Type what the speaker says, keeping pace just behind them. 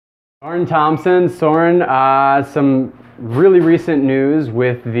Soren Thompson. Soren, some really recent news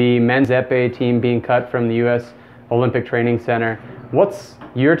with the men's Epee team being cut from the U.S. Olympic Training Center. What's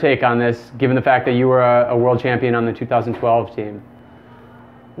your take on this, given the fact that you were a world champion on the 2012 team?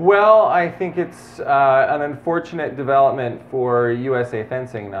 Well, I think it's an unfortunate development for USA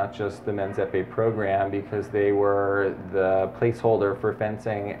Fencing, not just the men's Epee program, because they were the placeholder for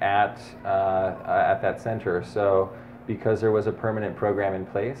fencing at that center. So because there was a permanent program in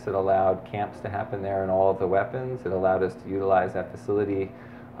place, it allowed camps to happen there and all of the weapons. It allowed us to utilize that facility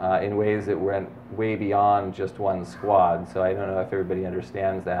in ways that went way beyond just one squad. So I don't know if everybody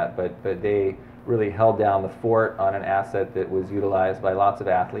understands that, but they really held down the fort on an asset that was utilized by lots of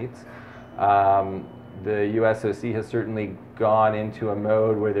athletes. The USOC has certainly gone into a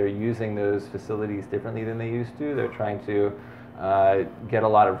mode where they're using those facilities differently than they used to. They're trying to get a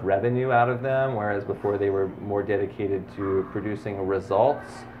lot of revenue out of them, whereas before they were more dedicated to producing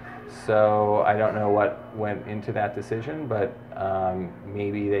results. So I don't know what went into that decision, but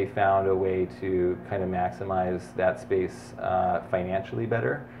maybe they found a way to kind of maximize that space financially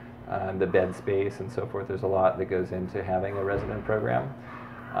better. The bed space and so forth. There's a lot that goes into having a resident program.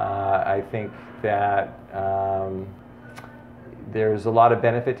 I think that there's a lot of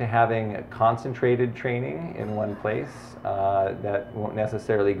benefit to having concentrated training in one place that won't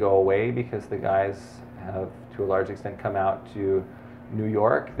necessarily go away because the guys have, to a large extent, come out to New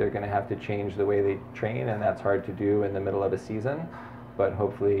York. They're going to have to change the way they train, and that's hard to do in the middle of a season. But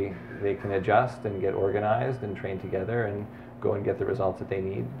hopefully they can adjust and get organized and train together and go and get the results that they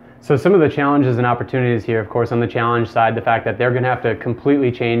need. So some of the challenges and opportunities here, of course, on the challenge side, the fact that they're going to have to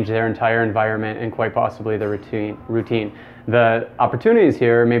completely change their entire environment and quite possibly the routine. The opportunities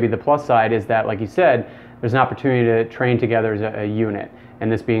here, maybe the plus side, is that, like you said, there's an opportunity to train together as a unit.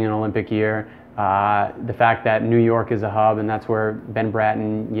 And this being an Olympic year, the fact that New York is a hub, and that's where Ben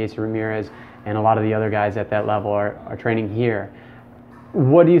Bratton, Yeser Ramirez, and a lot of the other guys at that level are training here.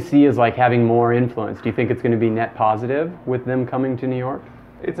 What do you see as like having more influence? Do you think it's going to be net positive with them coming to New York?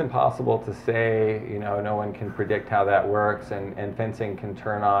 It's impossible to say. No one can predict how that works, and fencing can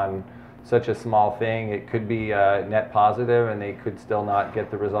turn on such a small thing. It could be a net positive and they could still not get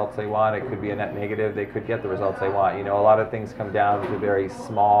the results they want. It could be a net negative, they could get the results they want. A lot of things come down to very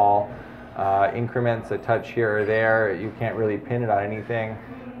small increments, a touch here or there. You can't really pin it on anything,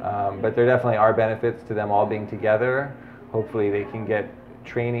 but there definitely are benefits to them all being together. Hopefully they can get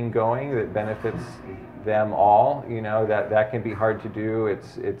training going that benefits them all. That can be hard to do.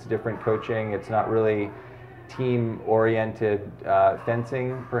 It's different coaching. It's not really team-oriented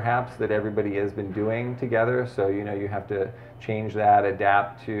fencing, perhaps, that everybody has been doing together. So you have to change that,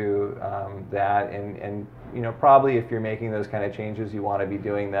 adapt to that, and probably if you're making those kind of changes, you want to be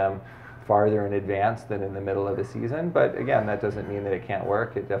doing them farther in advance than in the middle of the season. But again, that doesn't mean that it can't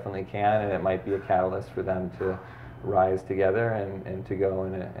work. It definitely can, and it might be a catalyst for them to rise together and to go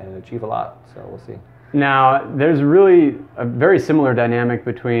and achieve a lot. So we'll see. Now, there's really a very similar dynamic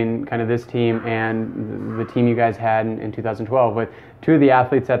between kind of this team and the team you guys had in 2012, with two of the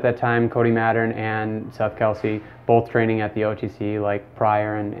athletes at that time, Cody Mattern and Seth Kelsey, both training at the OTC, like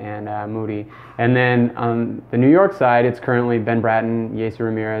Pryor and Moody. And then on the New York side, it's currently Ben Bratton, Yeser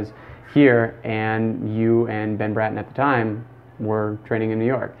Ramirez here, and you and Ben Bratton at the time were training in New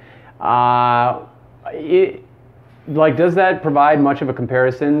York. Does that provide much of a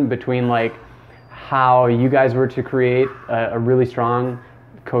comparison between how you guys were to create a really strong,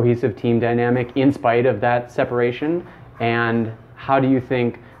 cohesive team dynamic in spite of that separation, and how do you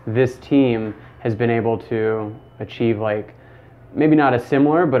think this team has been able to achieve maybe not a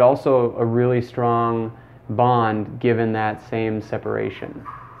similar but also a really strong bond given that same separation?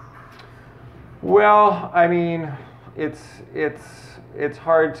 Well, I mean, it's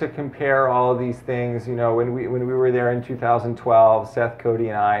hard to compare all of these things. When we were there in 2012, Seth, Cody,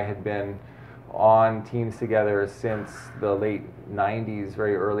 and I had been on teams together since the late 90s,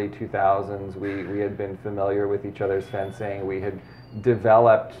 very early 2000s. We had been familiar with each other's fencing. We had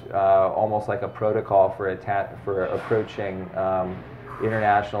developed almost like a protocol for approaching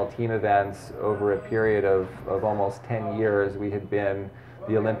international team events over a period of almost 10 years. We had been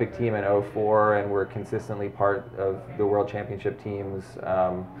the Olympic team in '04, and we're consistently part of the World Championship teams,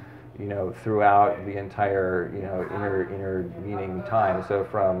 throughout the entire, intervening time. So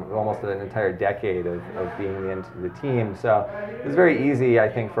from almost an entire decade of being in the team. So it's very easy, I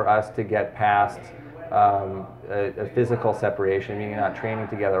think, for us to get past a physical separation, meaning not training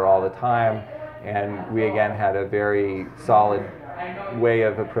together all the time. And we again had a very solid way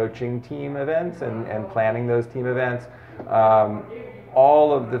of approaching team events and planning those team events.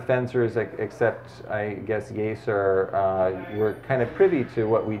 all of the fencers except, I guess, Yeser were kind of privy to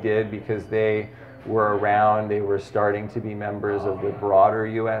what we did because they were around. They were starting to be members of the broader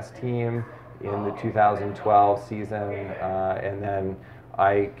U.S. team in the 2012 season, and then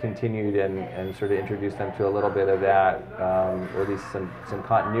I continued and sort of introduced them to a little bit of that, or at least some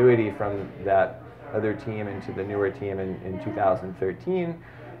continuity from that other team into the newer team in 2013.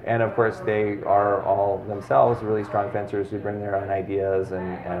 And of course, they are all themselves really strong fencers who bring their own ideas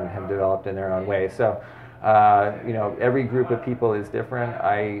and have developed in their own way. So, every group of people is different.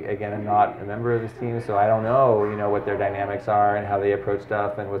 I, again, am not a member of this team, so I don't know, what their dynamics are and how they approach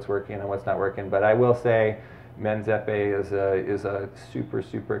stuff and what's working and what's not working. But I will say, men's epee is a super,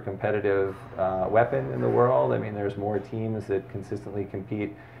 super competitive weapon in the world. I mean, there's more teams that consistently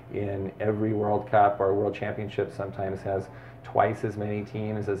compete in every World Cup. Our World Championship sometimes has twice as many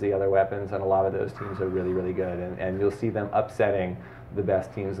teams as the other weapons, and a lot of those teams are really, really good. And you'll see them upsetting the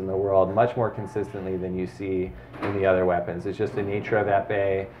best teams in the world much more consistently than you see in the other weapons. It's just the nature of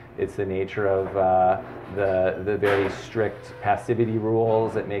epee. It's the nature of the very strict passivity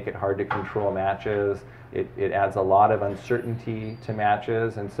rules that make it hard to control matches. It adds a lot of uncertainty to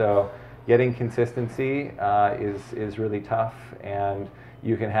matches, and so getting consistency is really tough. And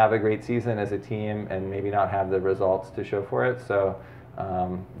you can have a great season as a team and maybe not have the results to show for it. So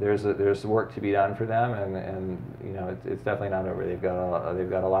there's work to be done for them, and it's definitely not over. They've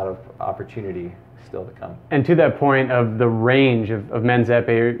got a lot of opportunity still to come. And to that point of the range of men's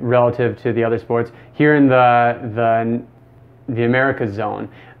epee relative to the other sports, here in the Americas zone,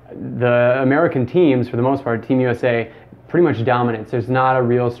 the American teams, for the most part, Team USA, pretty much dominates. There's not a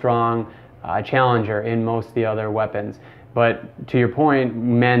real strong challenger in most of the other weapons. But to your point,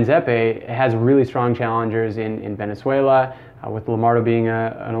 men's epee has really strong challengers in Venezuela, with Lamardo being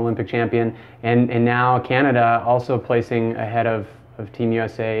an Olympic champion, and now Canada also placing ahead of Team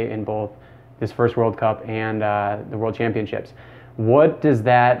USA in both this first World Cup and the World Championships. What does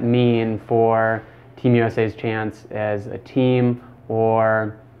that mean for Team USA's chance as a team,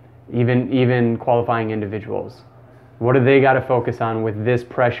 or even qualifying individuals? What do they got to focus on with this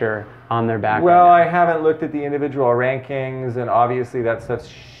pressure on their back? Well, right now? I haven't looked at the individual rankings, and obviously that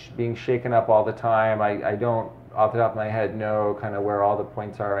stuff's being shaken up all the time. I don't, off the top of my head, know kind of where all the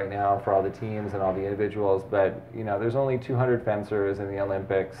points are right now for all the teams and all the individuals. But there's only 200 fencers in the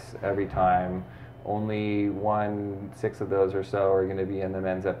Olympics every time. Only 1/6 of those or so are going to be in the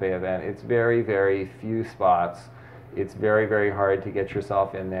men's epee event. It's very, very few spots. It's very, very hard to get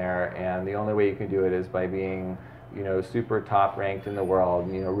yourself in there, and the only way you can do it is by being super top ranked in the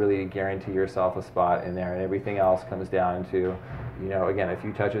world, really guarantee yourself a spot in there, and everything else comes down to, again, a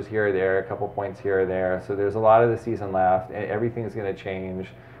few touches here or there, a couple points here or there. So there's a lot of the season left, and everything's going to change.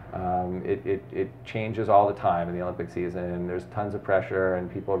 It changes all the time in the Olympic season, and there's tons of pressure, and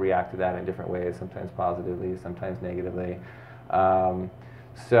people react to that in different ways, sometimes positively, sometimes negatively.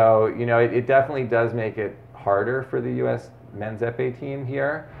 So, it definitely does make it harder for the U.S. men's epee team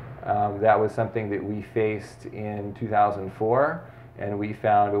here. That was something that we faced in 2004, and we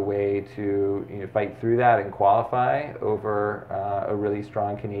found a way to fight through that and qualify over a really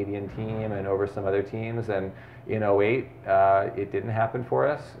strong Canadian team and over some other teams. And in 2008, it didn't happen for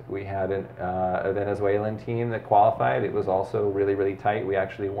us. We had a Venezuelan team that qualified. It was also really, really tight. We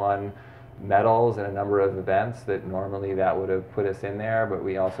actually won medals in a number of events that normally that would have put us in there, but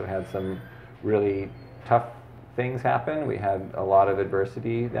we also had some really tough things happen. We had a lot of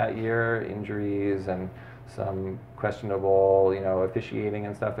adversity that year, injuries and some questionable, officiating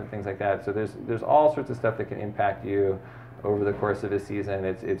and stuff and things like that. So there's all sorts of stuff that can impact you over the course of a season.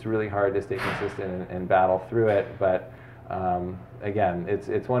 It's really hard to stay consistent and battle through it. But again,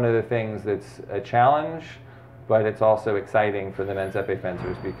 it's one of the things that's a challenge, but it's also exciting for the men's epee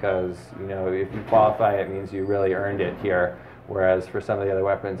fencers because if you qualify, it means you really earned it here. Whereas for some of the other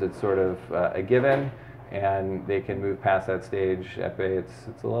weapons, it's sort of a given, and they can move past that stage. Epee,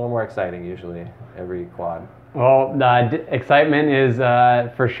 it's a little more exciting usually every quad. Well, excitement is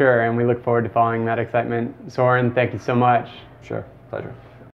for sure, and we look forward to following that excitement. Soren, thank you so much. Sure, pleasure.